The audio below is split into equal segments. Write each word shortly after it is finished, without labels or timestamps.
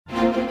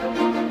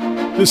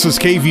This is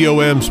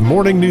KVOM's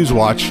Morning News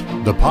Watch,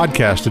 the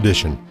podcast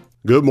edition.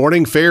 Good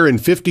morning, fair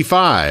and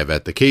 55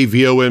 at the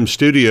KVOM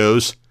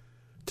studios.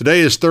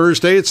 Today is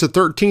Thursday. It's the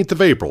 13th of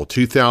April,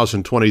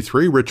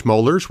 2023. Rich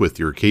Mollers with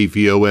your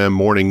KVOM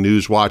Morning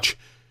News Watch.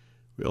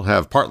 We'll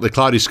have partly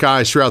cloudy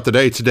skies throughout the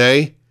day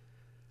today.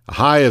 A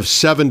high of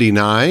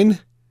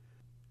 79.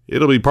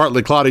 It'll be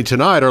partly cloudy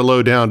tonight, our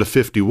low down to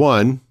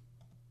 51.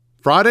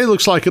 Friday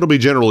looks like it'll be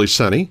generally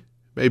sunny,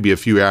 maybe a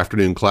few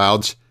afternoon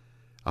clouds.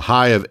 A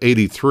high of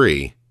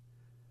 83.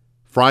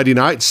 Friday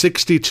night,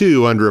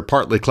 62 under a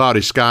partly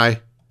cloudy sky.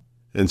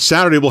 And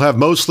Saturday, we'll have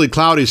mostly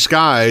cloudy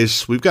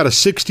skies. We've got a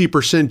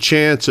 60%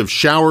 chance of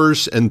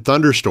showers and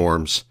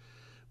thunderstorms,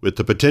 with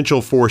the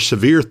potential for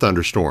severe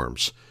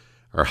thunderstorms.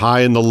 Our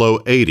high in the low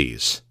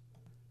 80s.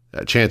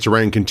 That chance of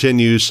rain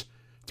continues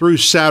through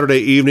Saturday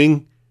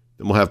evening.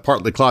 Then we'll have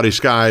partly cloudy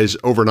skies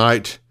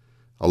overnight,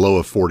 a low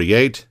of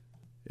 48.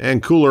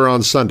 And cooler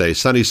on Sunday,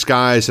 sunny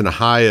skies and a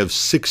high of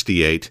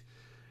 68.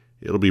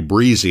 It'll be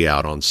breezy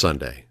out on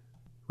Sunday.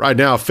 Right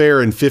now,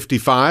 fair and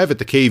 55 at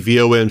the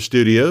KVOM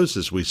studios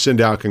as we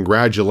send out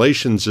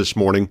congratulations this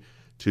morning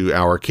to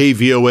our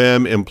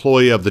KVOM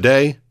Employee of the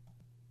Day.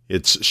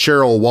 It's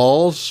Cheryl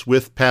Walls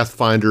with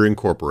Pathfinder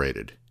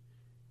Incorporated.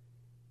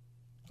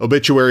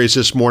 Obituaries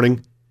this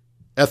morning.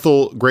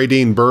 Ethel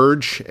Gradine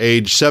Burge,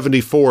 age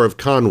 74 of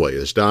Conway,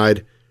 has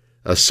died.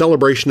 A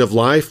celebration of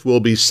life will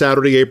be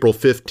Saturday, April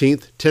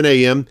 15th, 10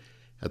 a.m.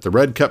 at the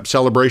Red Cup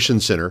Celebration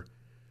Center.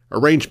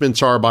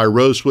 Arrangements are by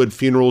Rosewood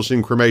Funerals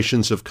and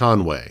Cremations of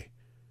Conway.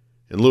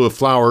 In lieu of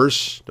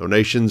flowers,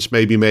 donations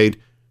may be made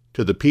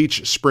to the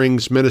Peach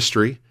Springs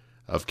Ministry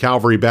of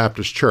Calvary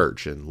Baptist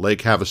Church in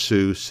Lake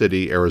Havasu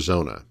City,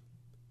 Arizona.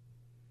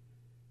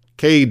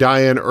 K.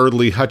 Diane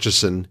Erdley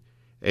Hutchison,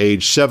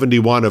 age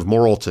 71 of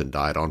Morrilton,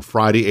 died on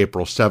Friday,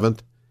 April 7th.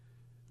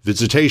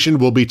 Visitation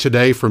will be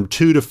today from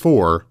 2 to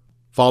 4,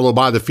 followed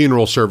by the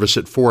funeral service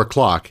at 4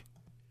 o'clock.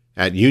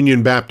 At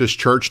Union Baptist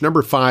Church,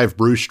 number 5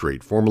 Bruce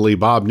Street, formerly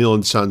Bob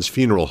Neal & Sons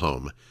Funeral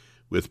Home,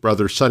 with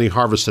Brother Sonny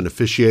Harvison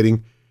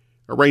officiating.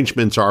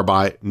 Arrangements are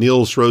by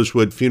Neil's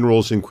Rosewood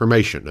Funerals and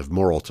Cremation of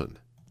Morrilton.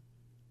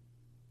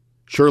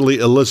 Shirley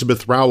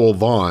Elizabeth Rowell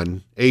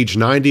Vaughn, age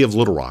 90 of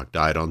Little Rock,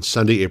 died on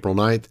Sunday, April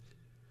 9th.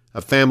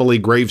 A family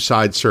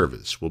graveside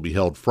service will be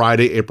held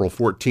Friday, April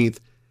 14th,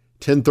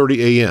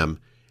 10:30 a.m.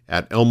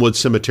 at Elmwood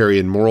Cemetery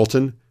in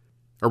Morrilton.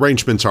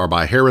 Arrangements are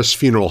by Harris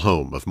Funeral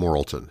Home of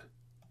Morrilton.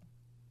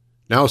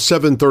 Now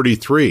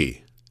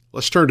 7:33.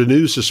 Let's turn to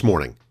news this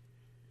morning.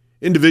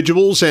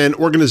 Individuals and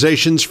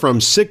organizations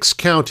from 6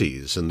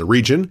 counties in the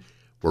region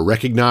were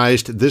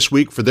recognized this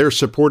week for their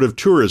support of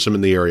tourism in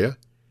the area.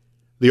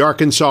 The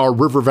Arkansas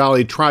River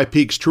Valley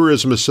Tri-Peaks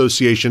Tourism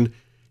Association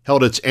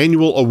held its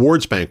annual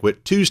awards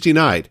banquet Tuesday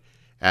night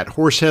at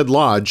Horsehead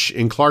Lodge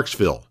in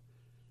Clarksville.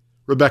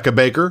 Rebecca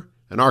Baker,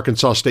 an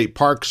Arkansas State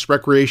Parks,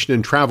 Recreation,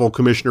 and Travel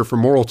Commissioner for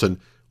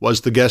Morrilton,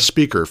 was the guest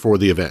speaker for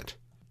the event.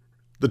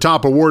 The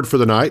top award for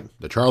the night,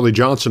 the Charlie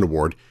Johnson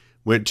Award,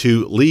 went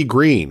to Lee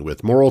Green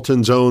with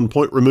Morrilton's own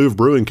Point Remove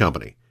Brewing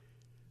Company.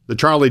 The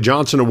Charlie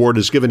Johnson Award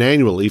is given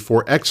annually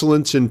for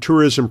excellence in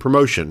tourism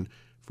promotion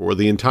for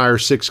the entire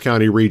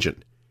 6-county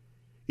region.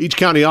 Each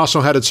county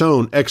also had its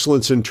own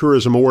Excellence in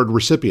Tourism Award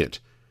recipient.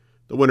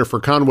 The winner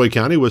for Conway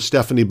County was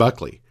Stephanie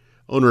Buckley,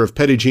 owner of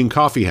Petit Jean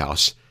Coffee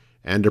House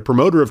and a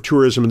promoter of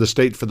tourism in the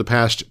state for the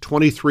past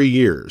 23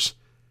 years.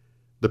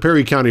 The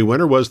Perry County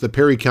winner was the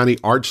Perry County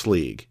Arts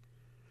League.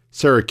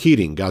 Sarah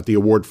Keating got the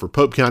award for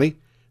Pope County.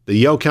 The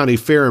Yale County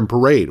Fair and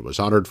Parade was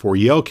honored for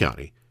Yale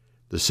County.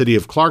 The city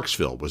of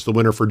Clarksville was the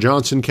winner for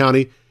Johnson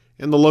County,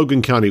 and the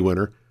Logan County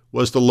winner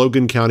was the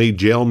Logan County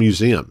Jail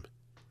Museum.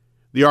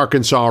 The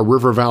Arkansas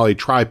River Valley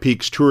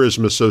Tri-Peaks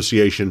Tourism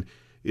Association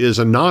is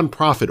a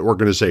nonprofit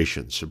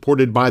organization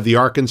supported by the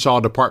Arkansas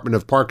Department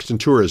of Parks and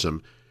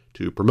Tourism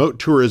to promote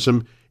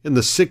tourism in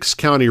the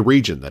 6-county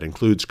region that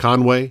includes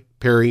Conway,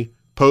 Perry,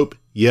 Pope,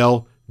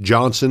 Yale,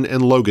 Johnson,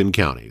 and Logan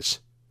counties.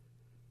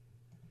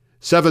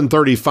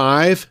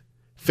 7:35,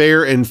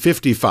 fair and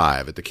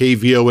 55 at the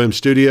KVOM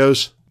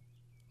studios.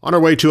 On our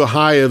way to a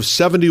high of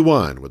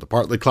 71 with a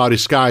partly cloudy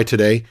sky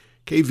today.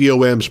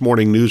 KVOM's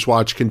Morning News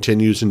Watch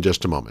continues in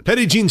just a moment.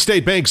 Petit Jean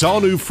State Bank's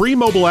all-new free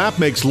mobile app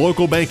makes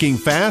local banking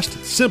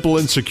fast, simple,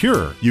 and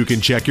secure. You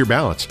can check your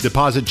balance,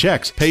 deposit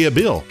checks, pay a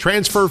bill,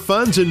 transfer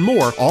funds, and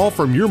more, all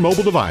from your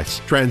mobile device.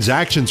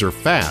 Transactions are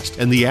fast,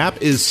 and the app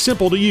is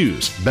simple to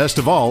use. Best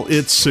of all,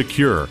 it's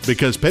secure,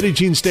 because Petit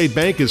Jean State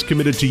Bank is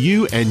committed to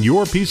you and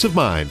your peace of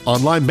mind.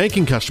 Online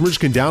banking customers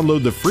can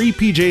download the free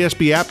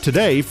PJSB app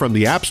today from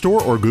the App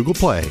Store or Google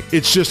Play.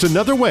 It's just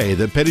another way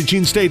that Petit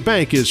Jean State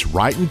Bank is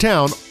right in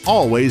town,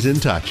 always in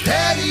touch.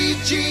 Petit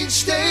Jean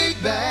State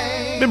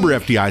Bank. Member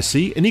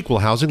FDIC, an equal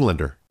housing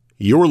lender.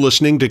 You're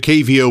listening to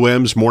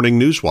KVOM's Morning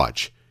News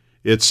Watch.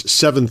 It's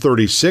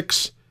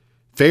 7:36,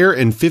 fair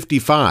and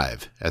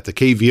 55 at the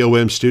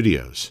KVOM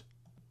studios.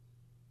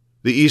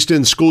 The East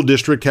End School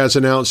District has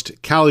announced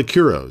Callie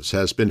Quiroz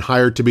has been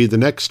hired to be the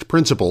next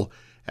principal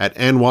at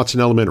Ann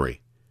Watson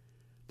Elementary.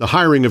 The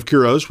hiring of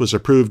Quiroz was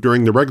approved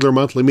during the regular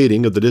monthly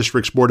meeting of the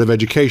district's Board of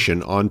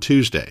Education on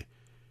Tuesday.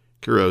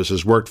 Quiroz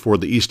has worked for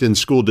the East End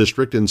School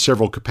District in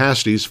several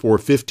capacities for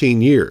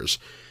 15 years,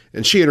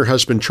 and she and her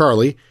husband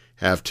Charlie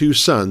have 2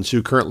 sons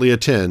who currently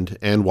attend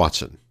Ann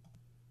Watson.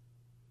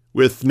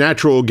 With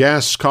natural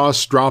gas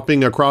costs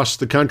dropping across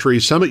the country,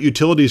 Summit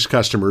Utilities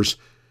customers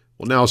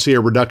will now see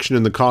a reduction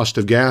in the cost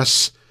of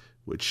gas,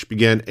 which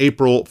began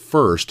April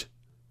 1st.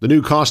 The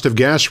new cost of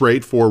gas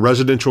rate for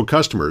residential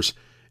customers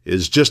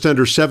is just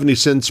under 70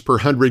 cents per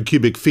 100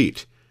 cubic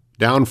feet,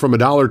 down from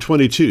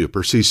 $1.22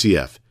 per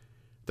CCF.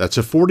 That's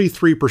a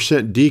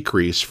 43%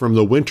 decrease from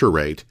the winter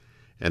rate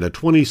and a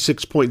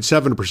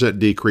 26.7%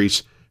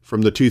 decrease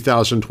from the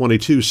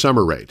 2022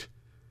 summer rate.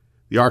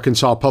 The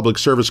Arkansas Public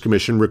Service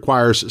Commission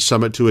requires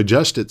Summit to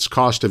adjust its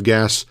cost of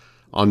gas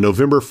on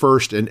November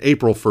 1st and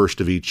April 1st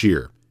of each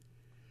year.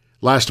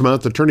 Last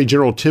month, Attorney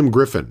General Tim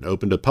Griffin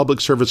opened a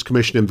Public Service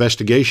Commission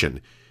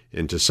investigation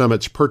into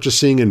Summit's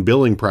purchasing and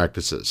billing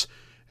practices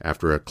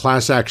after a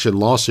class action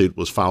lawsuit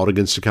was filed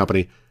against the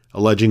company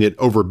alleging it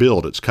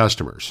overbilled its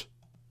customers.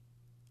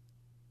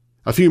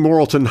 A few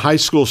Morrilton High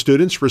School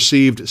students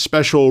received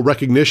special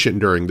recognition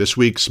during this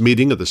week's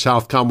meeting of the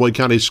South Conway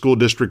County School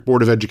District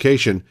Board of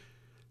Education.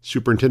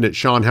 Superintendent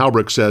Sean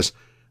Halbrook says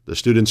the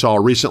students all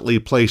recently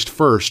placed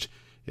first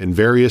in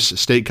various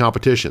state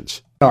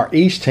competitions. Our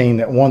East team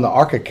that won the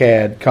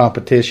ArchiCAD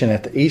competition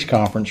at the East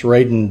Conference,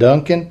 Raiden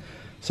Duncan,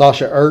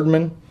 Sasha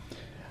Erdman,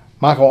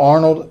 Michael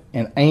Arnold,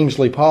 and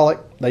Ainsley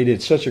Pollock, they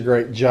did such a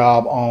great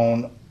job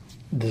on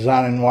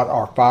designing what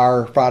our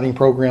firefighting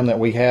program that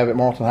we have at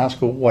Morrilton High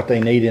School, what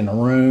they need in the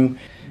room.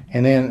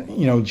 And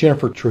then,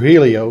 Jennifer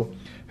Trujillo,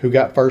 who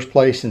got first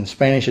place in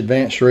Spanish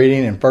Advanced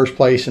Reading and first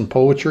place in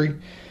poetry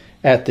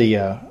at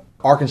the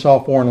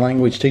Arkansas Foreign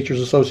Language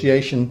Teachers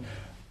Association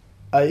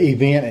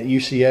event at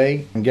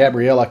UCA. And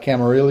Gabriela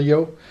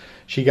Camarillo,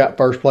 she got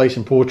first place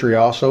in poetry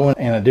also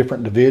in a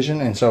different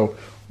division. And so,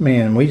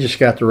 man, we just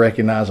got to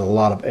recognize a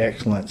lot of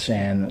excellence,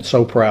 and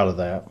so proud of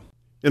that.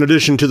 In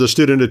addition to the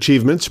student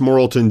achievements,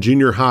 Morrilton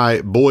Junior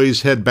High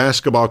boys head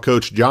basketball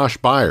coach Josh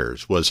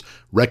Byers was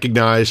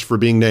recognized for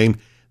being named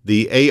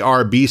the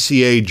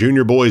ARBCA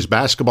Junior Boys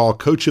Basketball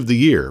Coach of the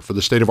Year for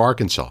the state of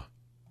Arkansas.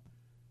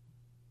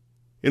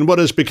 In what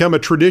has become a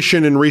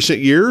tradition in recent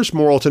years,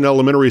 Morrilton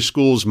Elementary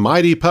School's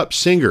Mighty Pup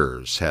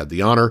Singers had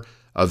the honor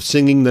of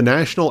singing the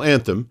National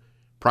Anthem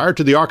prior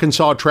to the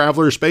Arkansas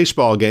Travelers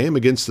baseball game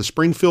against the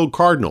Springfield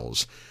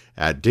Cardinals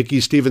at Dickey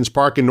Stevens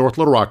Park in North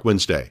Little Rock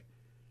Wednesday.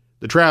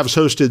 The Travs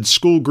hosted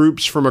school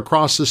groups from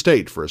across the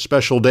state for a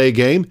special day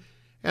game,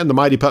 and the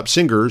Mighty Pup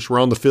Singers were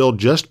on the field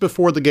just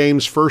before the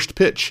game's first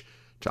pitch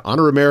to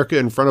honor America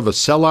in front of a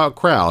sellout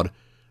crowd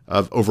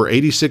of over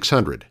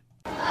 8,600.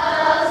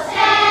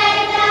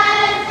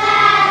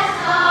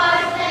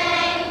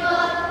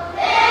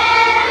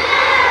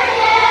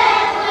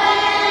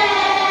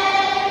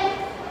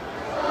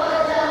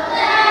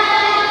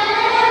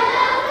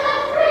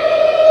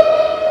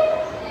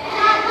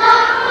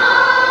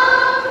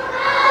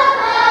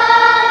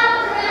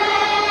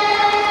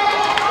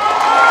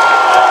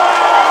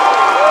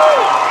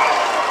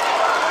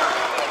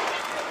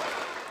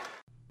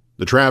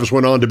 The Travs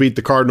went on to beat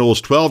the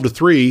Cardinals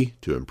 12-3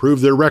 to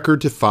improve their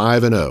record to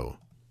 5-0.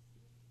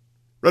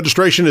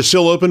 Registration is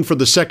still open for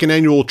the second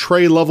annual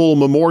Trey Level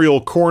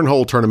Memorial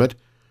Cornhole Tournament,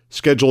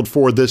 scheduled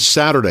for this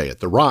Saturday at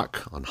The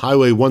Rock on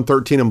Highway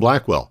 113 in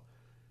Blackwell.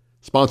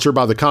 Sponsored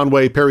by the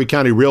Conway-Perry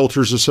County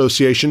Realtors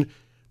Association,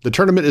 the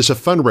tournament is a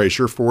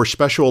fundraiser for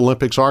Special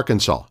Olympics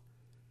Arkansas.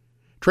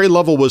 Trey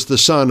Level was the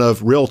son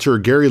of Realtor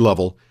Gary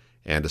Level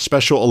and a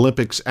Special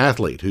Olympics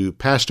athlete who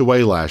passed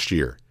away last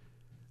year.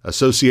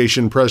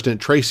 Association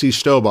President Tracy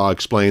Stobaugh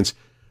explains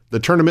the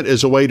tournament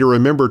is a way to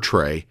remember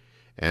Trey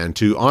and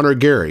to honor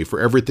Gary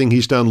for everything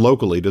he's done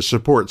locally to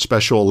support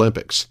Special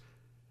Olympics.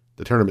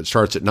 The tournament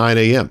starts at 9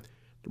 a.m.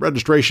 The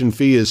registration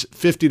fee is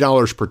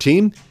 $50 per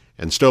team,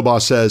 and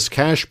Stobaugh says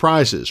cash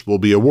prizes will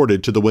be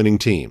awarded to the winning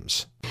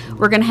teams.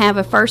 We're going to have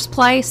a first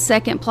place,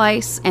 second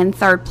place, and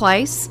third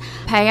place.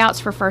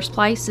 Payouts for first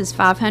place is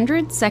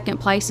 $500, second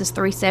place is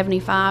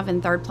 $375,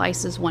 and third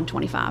place is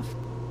 $125.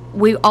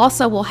 We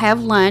also will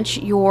have lunch.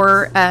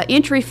 Your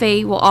entry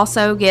fee will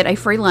also get a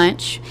free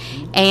lunch,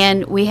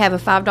 and we have a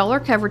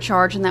 $5 cover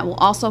charge, and that will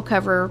also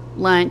cover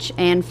lunch,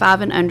 and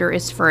 5 and under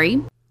is free.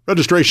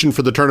 Registration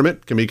for the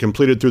tournament can be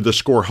completed through the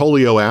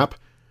Scoreholio app,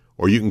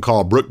 or you can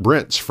call Brooke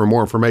Brents for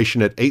more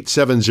information at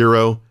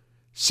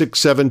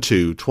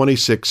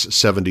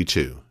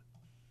 870-672-2672.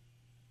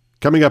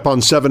 Coming up on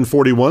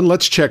 741,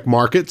 let's check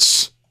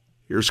markets.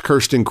 Here's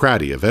Kirsten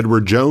Craddy of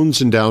Edward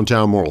Jones in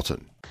downtown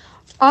Morrilton.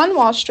 On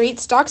Wall Street,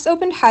 stocks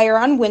opened higher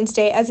on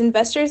Wednesday as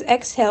investors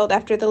exhaled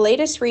after the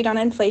latest read on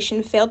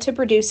inflation failed to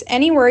produce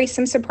any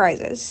worrisome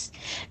surprises.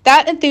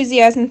 That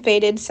enthusiasm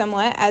faded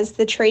somewhat as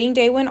the trading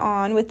day went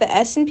on, with the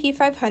S&P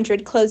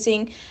 500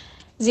 closing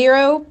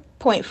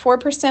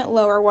 0.4%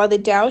 lower while the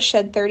Dow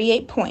shed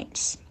 38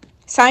 points.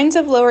 Signs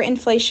of lower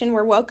inflation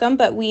were welcome,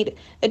 but we'd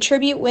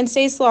attribute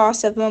Wednesday's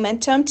loss of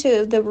momentum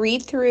to the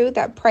read-through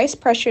that price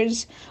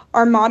pressures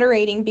are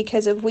moderating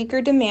because of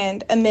weaker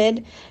demand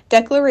amid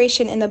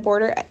deceleration in the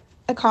broader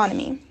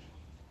economy.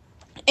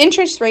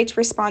 Interest rates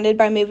responded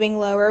by moving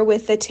lower,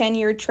 with the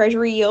 10-year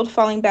Treasury yield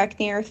falling back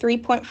near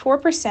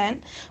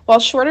 3.4%, while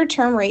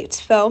shorter-term rates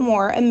fell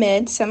more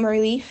amid some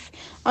relief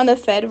on the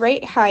Fed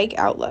rate hike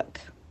outlook.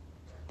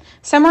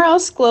 Somewhere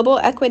else, global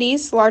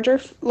equities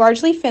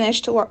largely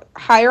finished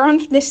higher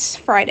on this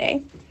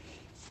Friday,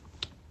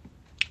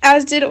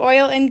 as did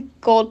oil and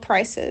gold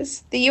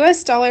prices. The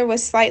U.S. dollar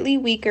was slightly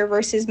weaker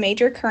versus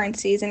major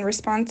currencies in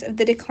response of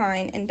the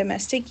decline in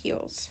domestic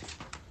yields.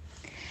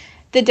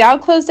 The Dow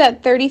closed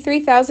at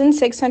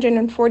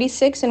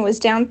 33,646 and was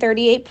down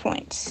 38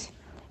 points.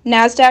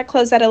 NASDAQ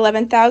closed at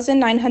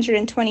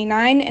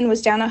 11,929 and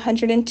was down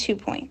 102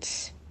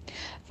 points.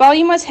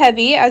 Volume was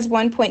heavy as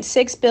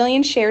 1.6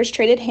 billion shares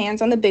traded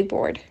hands on the big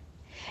board.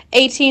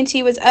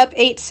 AT&T was up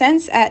 8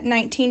 cents at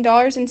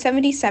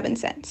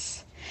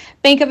 $19.77.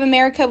 Bank of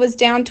America was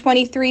down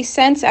 23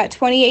 cents at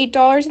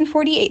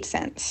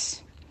 $28.48.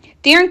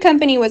 Deere &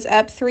 Company was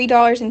up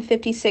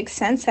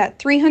 $3.56 at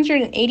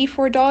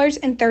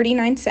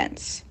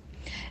 $384.39.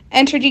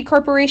 Entergy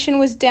Corporation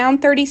was down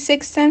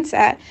 36 cents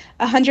at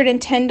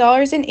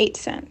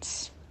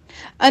 $110.08.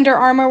 Under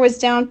Armour was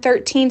down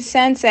 13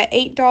 cents at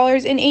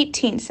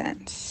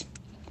 $8.18.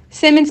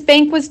 Simmons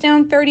Bank was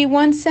down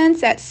 31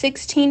 cents at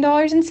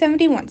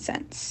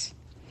 $16.71.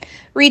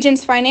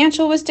 Regions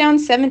Financial was down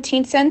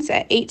 17 cents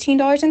at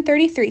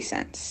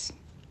 $18.33.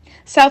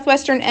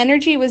 Southwestern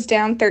Energy was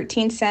down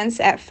 13 cents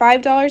at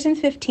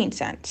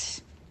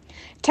 $5.15.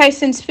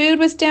 Tyson's Food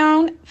was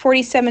down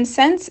 47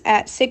 cents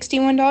at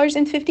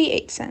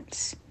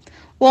 $61.58.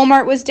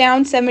 Walmart was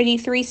down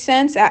 73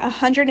 cents at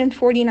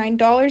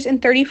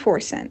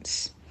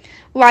 $149.34.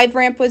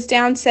 LiveRamp was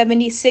down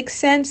 76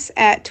 cents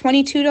at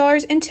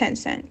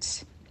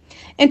 $22.10.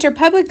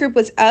 Interpublic Group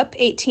was up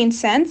 18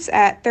 cents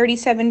at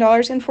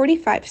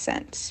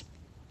 $37.45.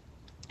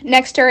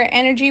 NextEra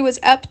Energy was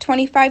up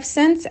 25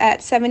 cents at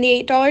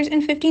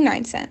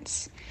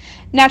 $78.59.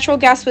 Natural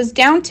gas was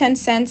down 10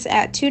 cents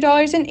at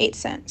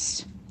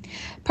 $2.08.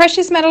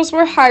 Precious metals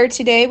were higher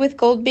today, with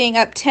gold being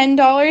up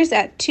 $10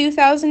 at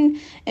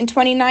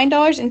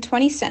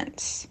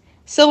 $2,029.20.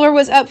 Silver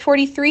was up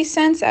 43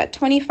 cents at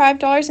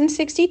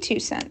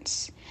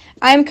 $25.62.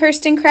 I am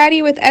Kirsten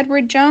Craddy with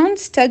Edward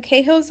Jones, Doug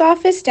Cahill's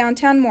office,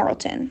 downtown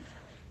Morrilton.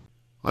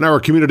 On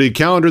our community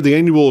calendar, the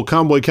annual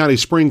Conway County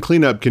Spring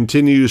Cleanup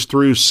continues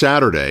through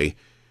Saturday.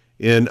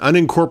 In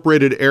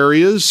unincorporated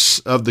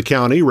areas of the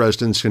county,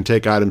 residents can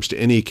take items to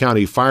any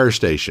county fire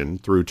station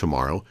through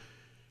tomorrow.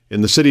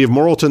 In the city of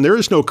Morrilton, there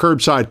is no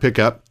curbside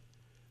pickup.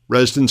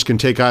 Residents can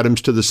take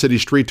items to the city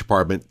street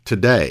department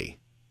today.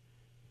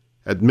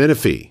 At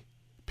Menifee,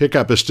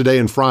 pickup is today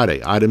and Friday.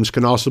 Items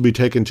can also be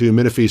taken to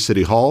Menifee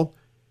City Hall.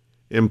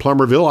 In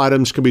Plumerville,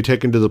 items can be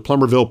taken to the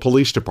Plumerville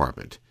Police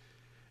Department.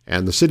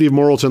 And the City of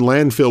Morrilton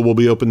landfill will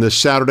be open this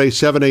Saturday,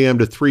 7 a.m.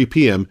 to 3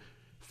 p.m.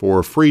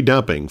 for free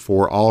dumping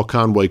for all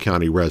Conway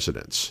County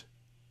residents.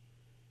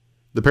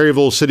 The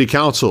Perryville City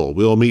Council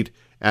will meet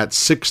at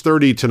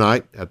 6:30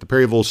 tonight at the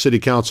Perryville City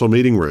Council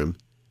meeting room.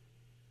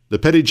 The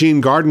Petit Jean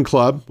Garden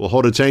Club will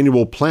hold its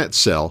annual plant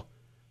sale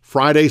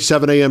Friday,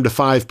 7 a.m. to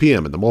 5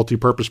 p.m. in the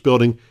multipurpose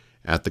building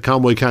at the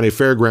Conway County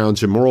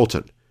Fairgrounds in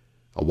Morrilton.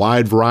 A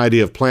wide variety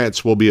of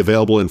plants will be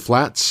available in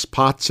flats,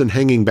 pots, and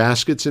hanging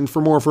baskets. And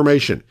for more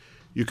information,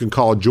 you can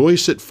call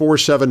Joyce at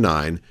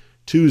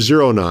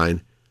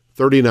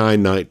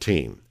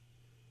 479-209-3919.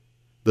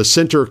 The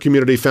Center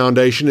Community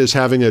Foundation is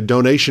having a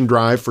donation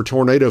drive for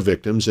tornado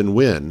victims in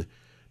Wynne.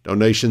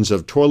 Donations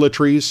of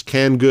toiletries,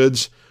 canned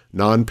goods,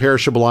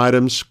 non-perishable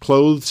items,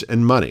 clothes,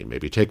 and money may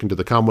be taken to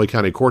the Conway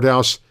County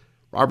Courthouse,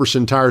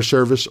 Robertson Tire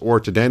Service,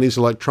 or to Danny's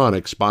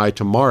Electronics by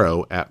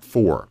tomorrow at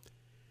 4.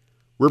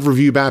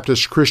 Riverview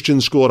Baptist Christian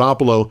School at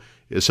Opelo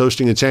is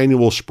hosting its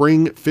annual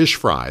Spring Fish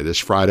Fry this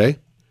Friday.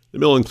 The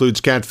meal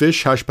includes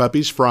catfish, hush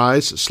puppies,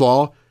 fries,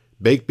 slaw,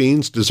 baked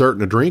beans, dessert,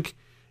 and a drink,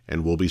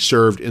 and will be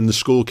served in the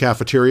school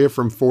cafeteria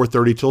from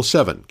 4:30 till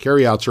 7.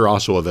 Carryouts are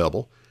also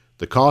available.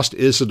 The cost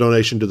is a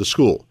donation to the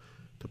school.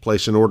 To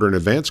place an order in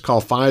advance,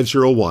 call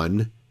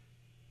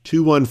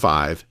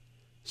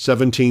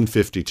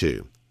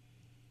 501-215-1752.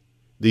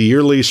 The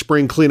yearly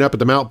spring cleanup at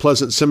the Mount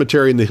Pleasant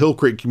Cemetery in the Hill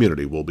Creek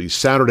community will be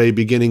Saturday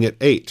beginning at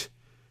 8.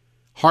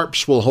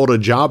 Harps will hold a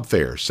job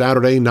fair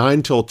Saturday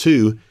 9 till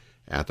 2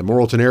 at the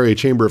Morrilton Area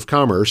Chamber of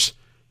Commerce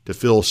to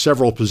fill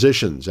several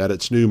positions at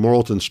its new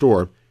Morrilton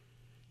store.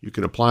 You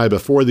can apply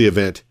before the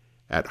event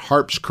at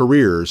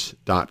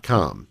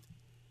harpscareers.com.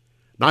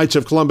 Knights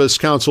of Columbus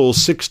Council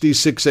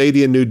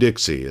 6680 in New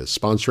Dixie is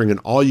sponsoring an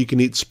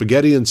all-you-can-eat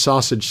spaghetti and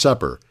sausage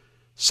supper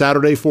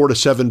Saturday 4 to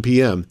 7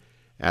 p.m.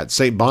 at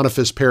St.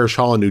 Boniface Parish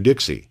Hall in New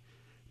Dixie.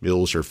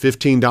 Meals are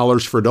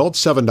 $15 for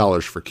adults,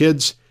 $7 for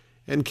kids,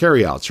 and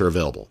carryouts are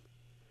available.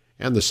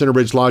 And the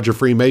Centerbridge Lodge of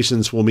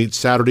Freemasons will meet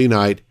Saturday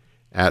night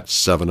at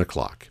 7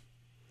 o'clock.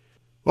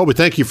 Well, we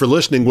thank you for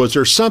listening. Was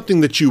there something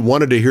that you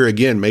wanted to hear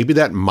again? Maybe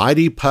that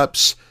Mighty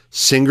Pups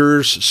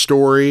Singers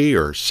story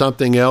or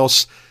something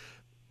else?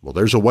 Well,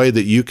 there's a way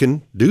that you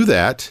can do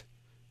that.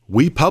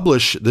 We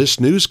publish this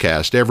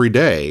newscast every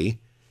day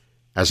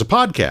as a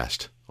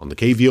podcast on the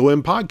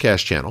KVOM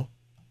podcast channel.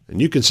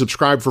 And you can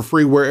subscribe for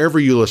free wherever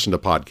you listen to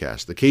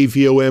podcasts. The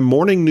KVOM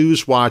Morning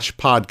News Watch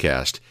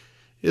podcast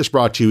is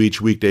brought to you each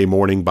weekday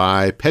morning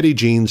by Petit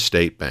Jean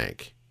State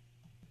Bank.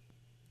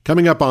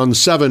 Coming up on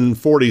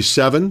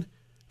 7:47,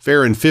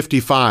 Fair and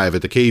 55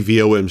 at the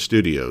KVOM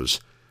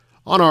studios.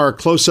 On our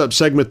close-up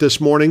segment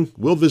this morning,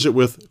 we'll visit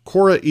with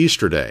Cora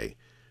Easterday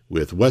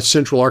with West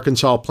Central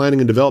Arkansas Planning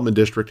and Development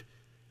District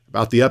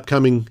about the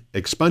upcoming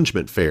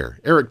expungement fair.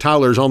 Eric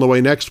Tyler's on the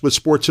way next with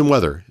sports and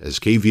weather as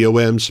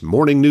KVOM's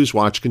Morning News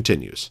Watch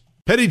continues.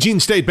 Petit Jean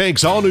State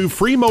Bank's all-new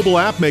free mobile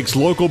app makes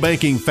local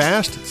banking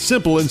fast,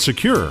 simple, and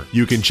secure.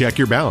 You can check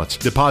your balance,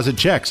 deposit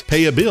checks,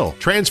 pay a bill,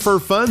 transfer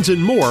funds,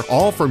 and more,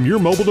 all from your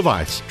mobile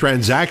device.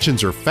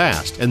 Transactions are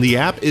fast, and the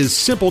app is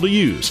simple to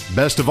use.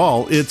 Best of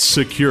all, it's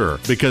secure,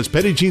 because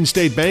Petit Jean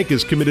State Bank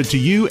is committed to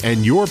you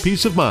and your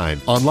peace of mind.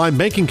 Online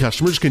banking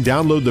customers can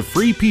download the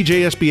free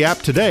PJSB app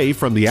today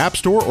from the App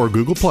Store or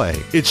Google Play.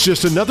 It's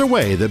just another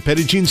way that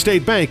Petit Jean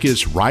State Bank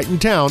is right in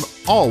town,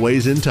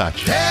 always in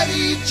touch.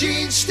 Petit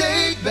Jean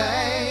State Bank.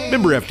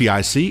 Member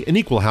FDIC, an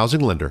equal housing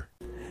lender.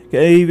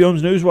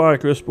 KVOM's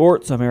NewsWatch with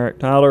sports. I'm Eric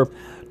Tyler.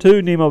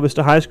 2 Nemo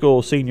Vista High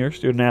School senior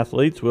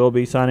student-athletes will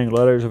be signing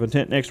letters of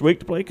intent next week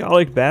to play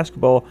college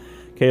basketball.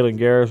 Kaylin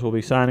Garris will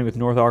be signing with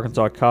North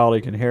Arkansas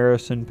College in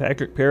Harrison.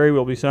 Patrick Perry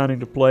will be signing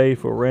to play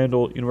for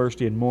Randall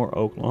University in Moore,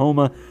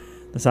 Oklahoma.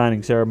 The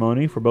signing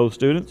ceremony for both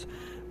students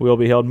will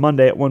be held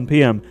Monday at 1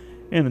 p.m.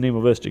 in the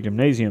Nemo Vista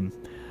Gymnasium.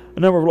 A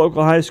number of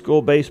local high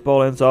school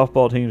baseball and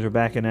softball teams are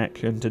back in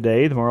action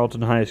today. The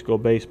Marlton High School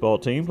baseball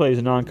team plays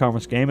a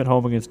non-conference game at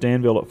home against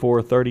Danville at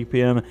 4:30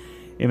 p.m.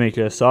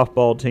 MHS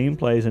softball team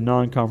plays a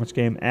non-conference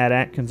game at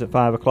Atkins at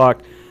 5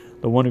 o'clock.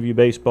 The Wonderview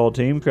baseball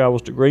team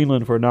travels to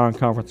Greenland for a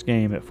non-conference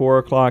game at 4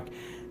 o'clock.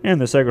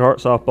 And the Sacred Heart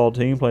softball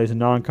team plays a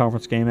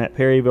non-conference game at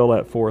Perryville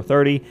at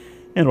 4:30.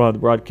 And we'll have the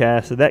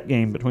broadcast of that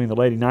game between the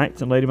Lady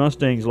Knights and Lady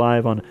Mustangs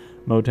live on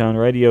Motown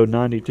Radio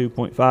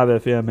 92.5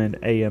 FM and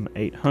AM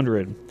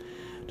 800.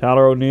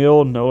 Tyler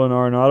O'Neill, Nolan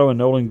Arenado, and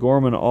Nolan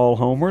Gorman all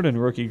homered,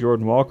 and rookie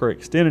Jordan Walker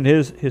extended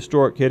his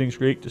historic hitting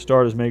streak to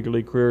start his major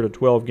league career to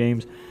 12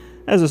 games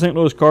as the St.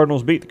 Louis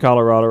Cardinals beat the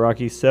Colorado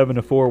Rockies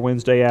 7-4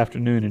 Wednesday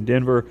afternoon in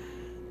Denver.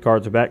 The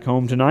Cards are back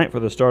home tonight for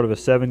the start of a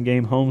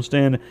 7-game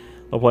homestand.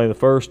 They'll play the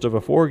first of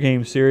a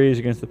 4-game series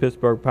against the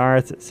Pittsburgh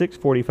Pirates at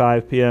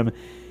 6:45 p.m.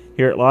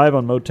 Hear it live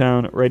on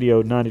Motown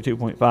Radio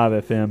 92.5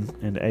 FM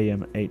and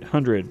AM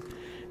 800.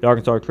 The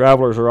Arkansas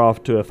Travelers are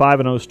off to a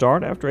 5-0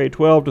 start after a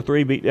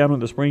 12-3 beatdown of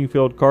the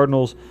Springfield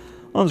Cardinals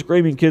on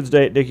Screaming Kids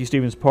Day at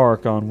Dickey-Stevens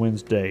Park on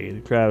Wednesday.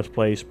 The Travs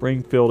play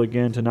Springfield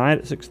again tonight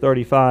at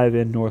 6:35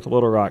 in North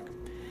Little Rock.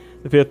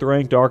 The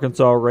 5th-ranked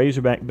Arkansas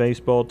Razorback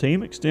baseball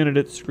team extended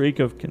its streak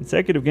of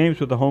consecutive games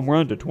with a home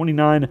run to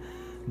 29,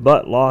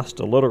 but lost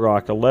to Little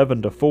Rock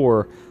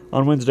 11-4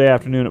 on Wednesday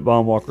afternoon at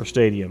Baum-Walker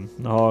Stadium.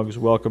 The Hogs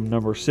welcome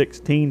number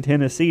 16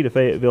 Tennessee to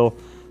Fayetteville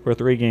for a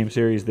 3-game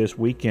series this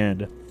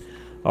weekend.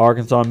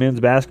 Arkansas men's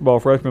basketball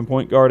freshman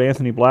point guard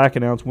Anthony Black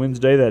announced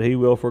Wednesday that he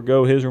will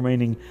forgo his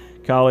remaining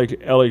college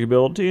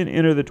eligibility and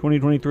enter the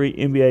 2023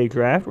 NBA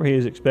draft, where he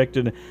is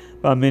expected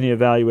by many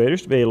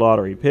evaluators to be a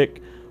lottery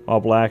pick.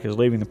 While Black is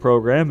leaving the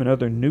program,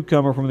 another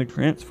newcomer from the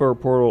transfer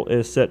portal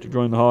is set to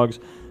join the Hogs.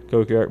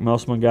 Coach Eric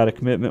Musselman got a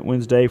commitment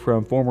Wednesday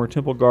from former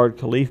Temple guard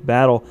Khalif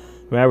Battle,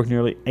 who averaged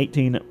nearly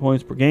 18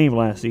 points per game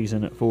last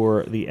season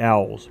for the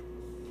Owls.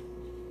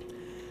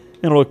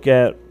 And a look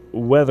at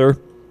weather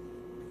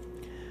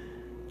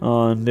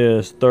on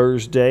this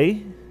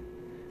Thursday.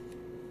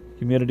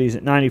 Humidity's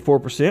at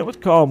 94%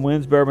 with calm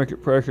winds,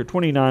 barometric pressure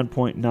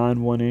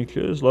 29.91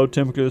 inches. Low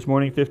temperature this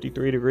morning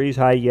 53 degrees.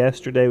 High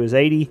yesterday was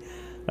 80.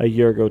 A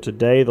year ago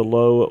today the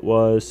low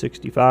was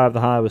 65.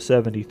 The high was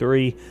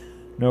 73.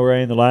 No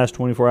rain the last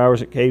 24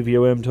 hours at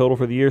KVOM. Total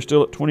for the year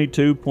still at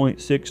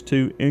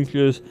 22.62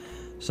 inches.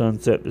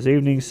 Sunset this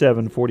evening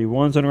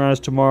 7:41. Sunrise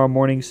tomorrow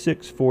morning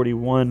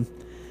 6:41.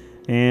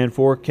 And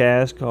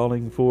forecast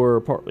calling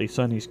for partly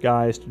sunny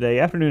skies today.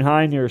 Afternoon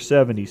high near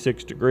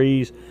 76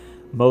 degrees.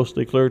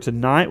 Mostly clear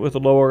tonight with a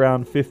low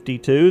around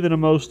 52. Then a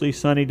mostly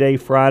sunny day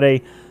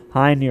Friday,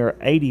 high near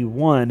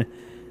 81.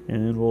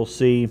 And we'll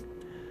see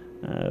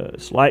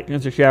slight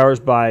chance of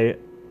showers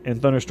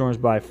and thunderstorms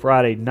by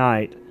Friday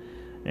night.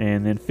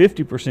 And then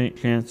 50%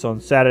 chance on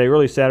Saturday,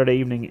 really Saturday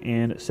evening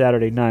and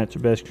Saturday night. It's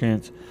our best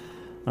chance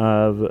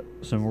of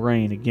some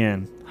rain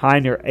again. High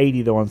near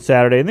 80 though on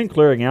Saturday, and then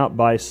clearing out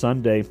by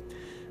Sunday,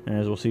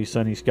 as we'll see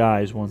sunny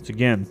skies once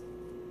again.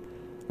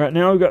 Right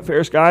now we've got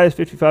fair skies,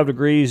 55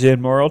 degrees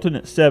in Marlton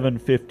at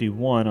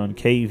 7:51 on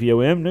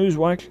KVOM.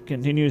 NewsWatch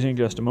continues in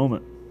just a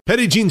moment.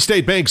 Petit Jean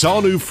State Bank's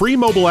all-new free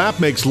mobile app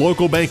makes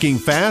local banking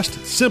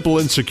fast, simple,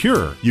 and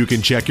secure. You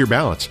can check your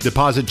balance,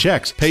 deposit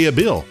checks, pay a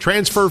bill,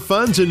 transfer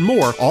funds, and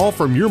more, all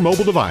from your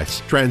mobile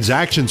device.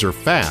 Transactions are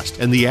fast,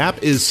 and the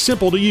app is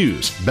simple to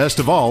use. Best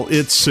of all,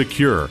 it's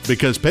secure,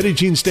 because Petit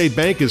Jean State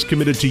Bank is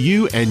committed to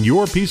you and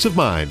your peace of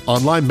mind.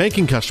 Online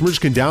banking customers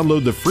can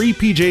download the free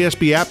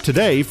PJSB app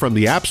today from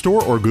the App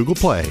Store or Google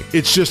Play.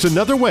 It's just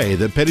another way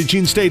that Petit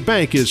Jean State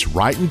Bank is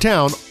right in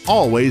town,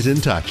 always in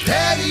touch.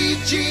 Petit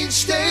Jean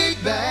State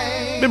Bank.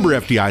 Member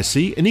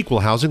FDIC, an equal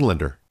housing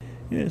lender.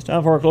 It's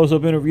time for our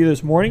close-up interview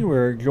this morning.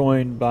 We're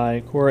joined by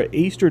Cora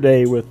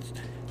Easterday with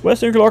West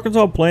Central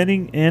Arkansas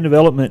Planning and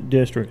Development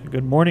District.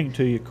 Good morning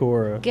to you,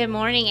 Cora. Good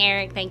morning,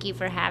 Eric. Thank you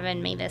for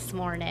having me this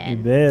morning.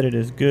 You bet. It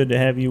is good to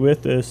have you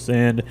with us.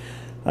 And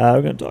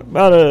we're going to talk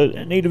about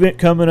a neat event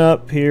coming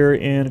up here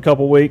in a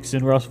couple weeks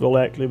in Russellville,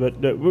 actually.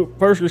 But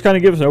first, just kind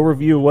of give us an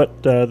overview of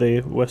what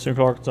the West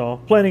Central Arkansas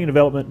Planning and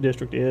Development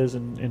District is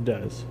and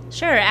does.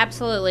 Sure,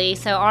 absolutely.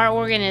 So our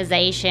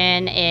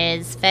organization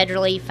is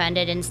federally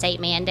funded and state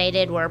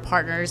mandated. We're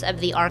partners of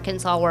the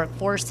Arkansas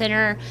Workforce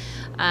Center.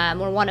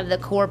 We're one of the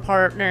core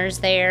partners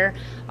there.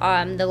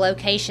 The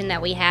location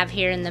that we have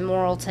here in the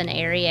Morrilton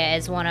area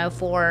is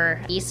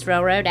 104 East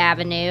Railroad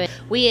Avenue.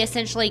 We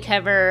essentially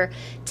cover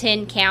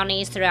 10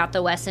 counties throughout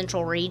the West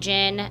Central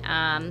region,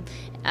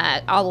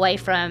 all the way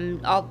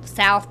from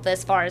south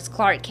as far as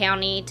Clark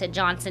County to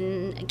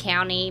Johnson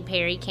County,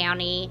 Perry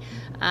County,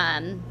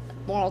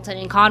 Morrilton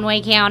and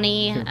Conway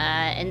County,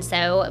 and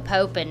so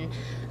Pope and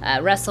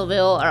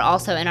Russellville are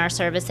also in our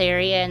service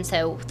area, and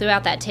so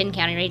throughout that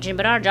 10-county region.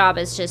 But our job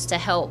is just to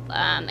help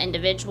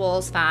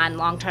individuals find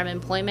long-term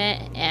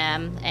employment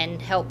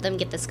and help them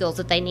get the skills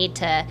that they need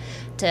to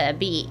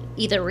be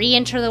either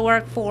re-enter the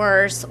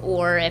workforce,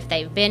 or if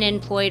they've been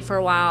employed for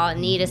a while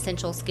and need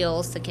essential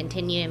skills to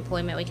continue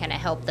employment, we kind of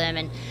help them.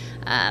 And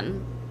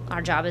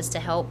our job is to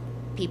help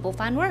people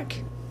find work.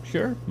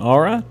 Sure. All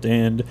right.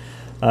 And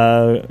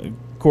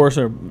of course,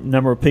 a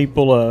number of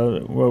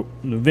people,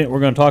 the event we're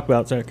going to talk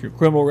about is a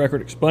criminal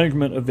record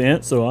expungement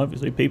event. So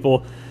obviously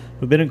people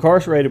who've been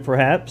incarcerated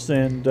perhaps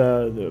and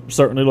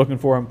certainly looking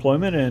for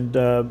employment, and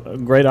a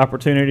great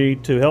opportunity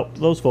to help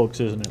those folks,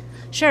 isn't it?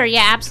 Sure,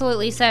 yeah,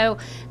 absolutely. So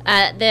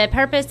the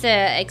purpose of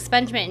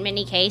expungement in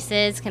many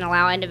cases can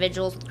allow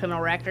individuals with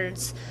criminal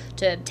records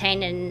to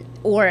obtain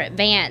or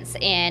advance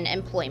in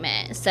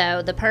employment.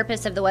 So the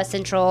purpose of the West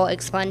Central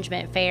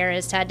Expungement Fair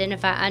is to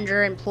identify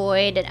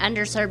underemployed and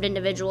underserved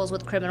individuals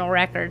with criminal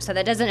records. So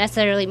that doesn't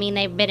necessarily mean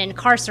they've been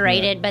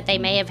incarcerated, but they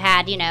may have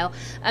had, a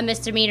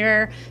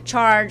misdemeanor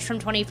charge from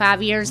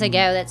 25 years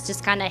ago that's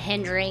just kind of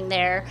hindering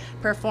their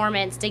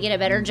performance to get a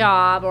better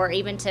job, or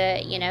even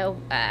to,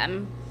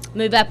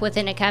 move up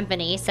within a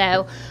company.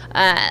 So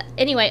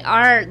anyway,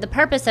 the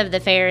purpose of the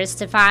fair is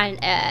to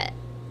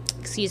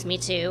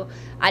to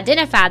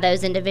identify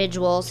those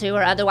individuals who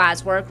are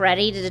otherwise work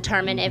ready, to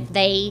determine if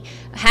they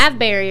have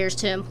barriers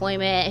to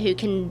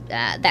employment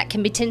that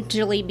can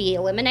potentially be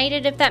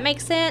eliminated, if that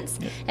makes sense.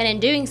 Yeah. And in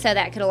doing so,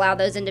 that could allow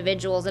those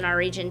individuals in our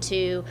region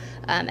to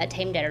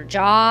attain better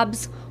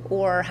jobs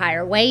or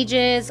higher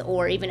wages,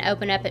 or even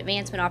open up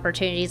advancement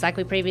opportunities like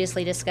we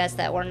previously discussed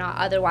that were not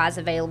otherwise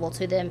available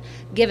to them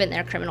given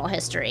their criminal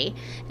history.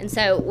 And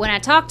so when I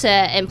talk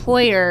to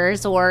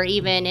employers or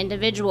even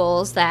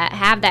individuals that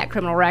have that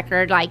criminal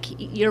record, like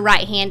you're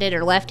right-handed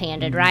or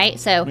left-handed, right?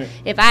 So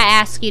if I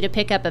ask you to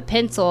pick up a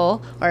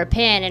pencil or a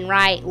pen and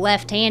write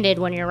left-handed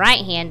when you're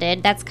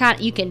right-handed, that's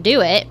you can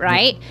do it,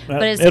 right?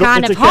 But it's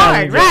kind of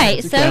hard,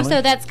 right?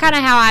 So that's kind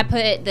of how I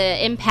put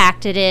the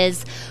impact it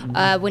is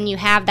when you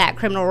have that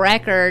criminal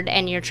record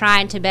and you're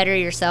trying to better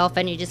yourself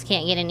and you just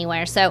can't get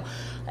anywhere. So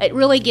it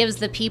really gives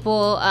the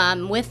people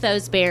with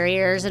those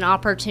barriers an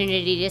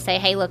opportunity to say,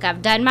 hey, look,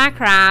 I've done my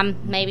crime.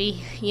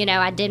 Maybe,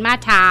 I did my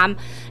time,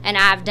 and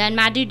I've done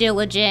my due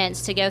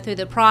diligence to go through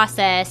the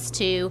process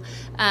to,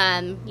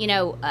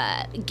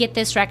 get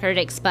this record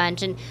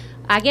expunged. And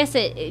I guess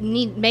it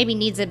maybe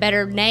needs a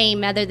better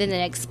name other than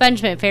an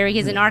expungement fair,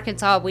 because in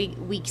Arkansas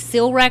we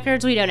seal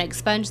records, we don't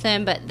expunge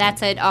them, but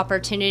that's an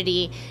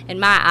opportunity in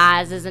my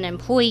eyes as an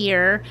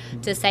employer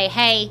to say,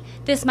 hey,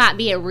 this might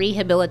be a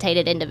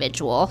rehabilitated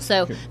individual.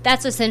 So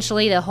that's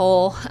essentially the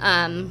whole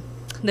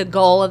the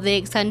goal of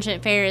the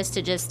expungement fair, is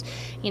to just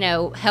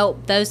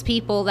help those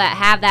people that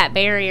have that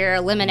barrier,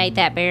 eliminate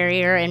that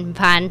barrier, and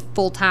find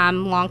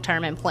full-time,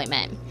 long-term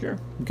employment. Sure.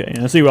 Okay.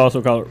 And I see we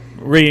also call it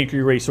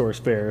Reentry Resource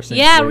Fair.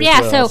 Yeah.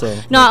 Well. So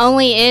not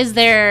only is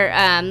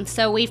there,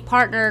 so we've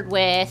partnered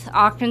with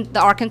the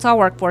Arkansas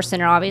Workforce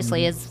Center,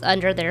 obviously, is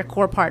under their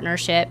core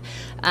partnership.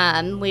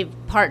 We've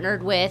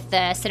partnered with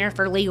the Center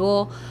for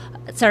Legal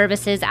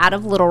Services out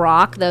of Little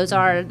Rock. Those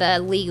are the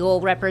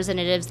legal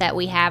representatives that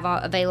we have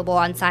available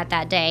on site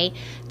that day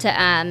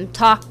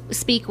to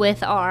speak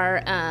with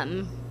our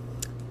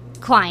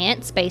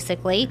clients,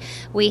 basically.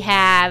 We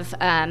have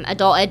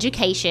Adult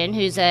Education,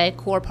 who's a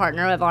core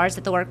partner of ours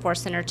at the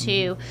Workforce Center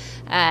too.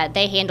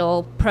 They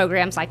handle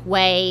programs like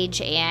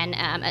wage and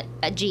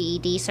a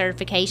GED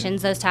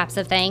certifications, those types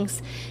of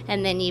things.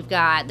 And then you've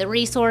got the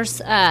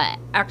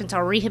Arkansas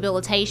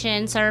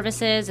Rehabilitation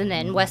Services, and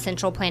then West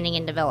Central Planning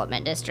and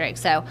Development District.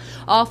 So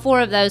all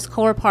four of those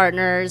core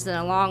partners, and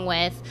along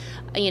with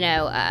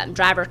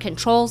driver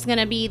control's going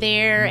to be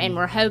there, and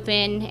we're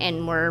hoping,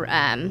 and we're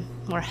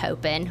we're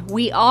hoping.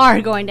 We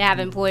are going to have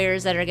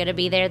employers that are going to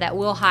be there that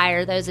will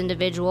hire those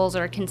individuals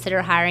or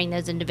consider hiring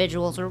those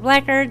individuals with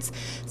records.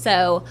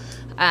 So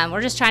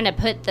we're just trying to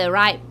put the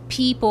right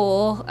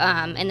people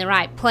in the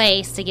right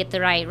place to get the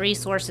right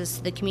resources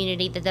to the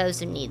community, to those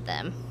who need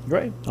them.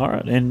 Great. All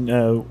right. And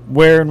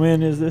where and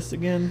when is this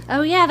again?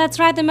 Oh, yeah, that's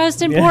right. The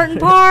most important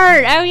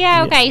part. Oh,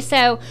 yeah. Okay.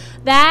 So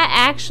that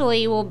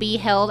actually will be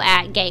held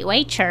at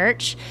Gateway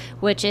Church,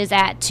 which is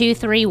at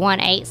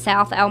 2318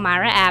 South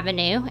Elmira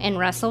Avenue in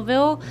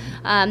Russellville.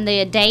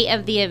 The date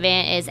of the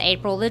event is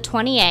April the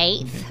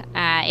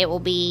 28th. It will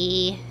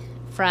be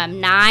from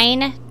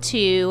 9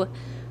 to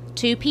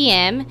 2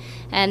 p.m.,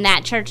 and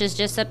that church is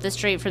just up the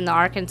street from the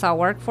Arkansas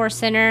Workforce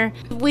Center.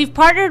 We've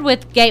partnered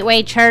with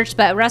Gateway Church,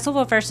 but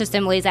Russellville First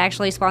Assembly is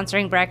actually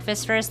sponsoring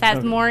breakfast for us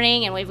that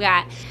morning, and we've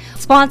got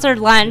sponsored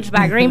lunch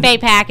by Green Bay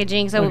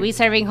Packaging, so we'll be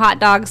serving hot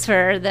dogs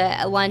for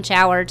the lunch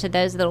hour to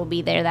those that will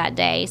be there that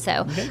day.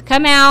 So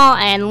come out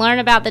and learn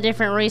about the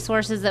different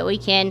resources that we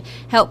can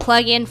help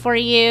plug in for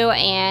you,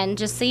 and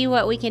just see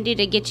what we can do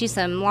to get you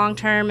some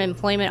long-term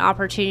employment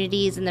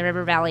opportunities in the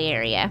River Valley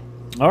area.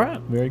 All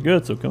right, very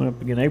good. So coming up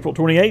again April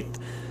 28th,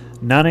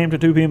 9 a.m. to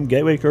 2 p.m.,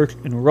 Gateway Church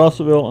in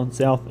Russellville on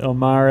South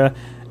Elmira.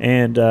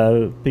 And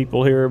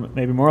people here,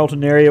 maybe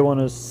Morrilton area,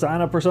 want to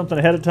sign up for something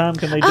ahead of time.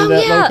 Can they do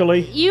that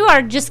locally? You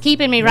are just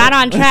keeping me right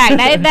on track.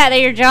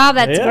 That your job.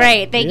 That's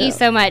great. Thank you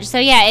so much. So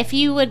if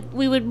you would,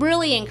 we would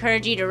really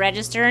encourage you to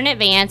register in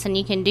advance, and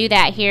you can do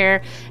that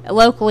here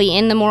locally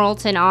in the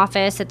Morrilton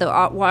office at the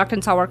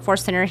Arkansas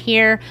Workforce Center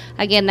here.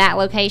 Again, that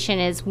location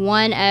is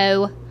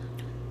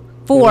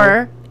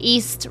 104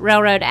 East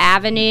Railroad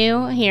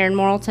Avenue here in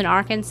Morrilton,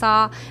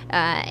 Arkansas,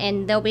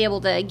 and they'll be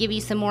able to give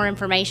you some more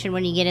information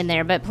when you get in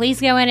there. But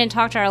please go in and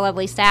talk to our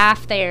lovely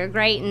staff. They're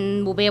great,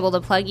 and we'll be able to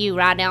plug you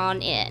right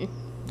on in.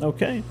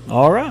 Okay.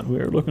 All right.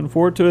 We're looking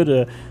forward to it.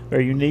 A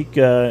very unique,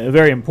 a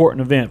very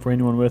important event for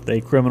anyone with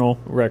a criminal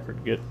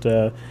record.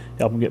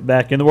 Help them get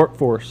back in the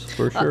workforce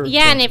for sure.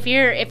 And if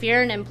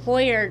you're an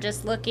employer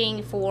just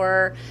looking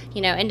for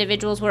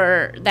individuals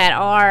that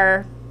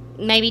are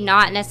maybe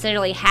not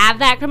necessarily have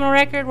that criminal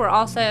record, we're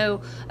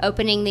also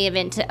opening the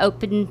event to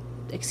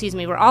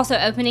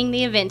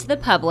the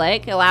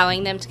public,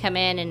 allowing them to come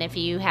in, and if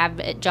you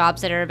have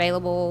jobs that are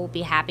available, we'll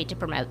be happy to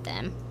promote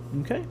them.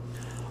 Okay.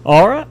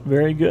 All right.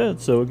 Very good.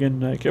 So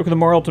again, check with the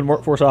Morrilton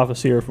Workforce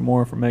Office here for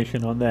more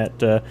information on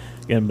that.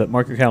 Again, but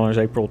mark your calendars,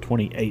 April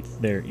 28th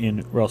there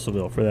in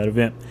Russellville for that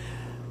event.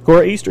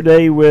 Cora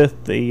Easterday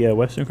with the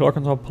West Central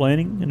Arkansas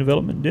Planning and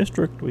Development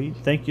District. We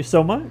thank you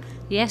so much.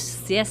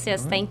 Yes. Right.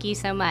 Thank you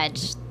so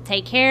much.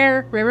 Take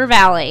care, River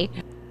Valley.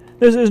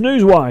 This is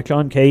NewsWatch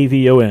on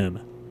KVOM.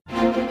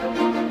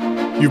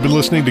 You've been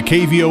listening to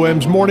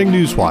KVOM's Morning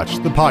News Watch,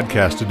 the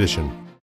podcast edition.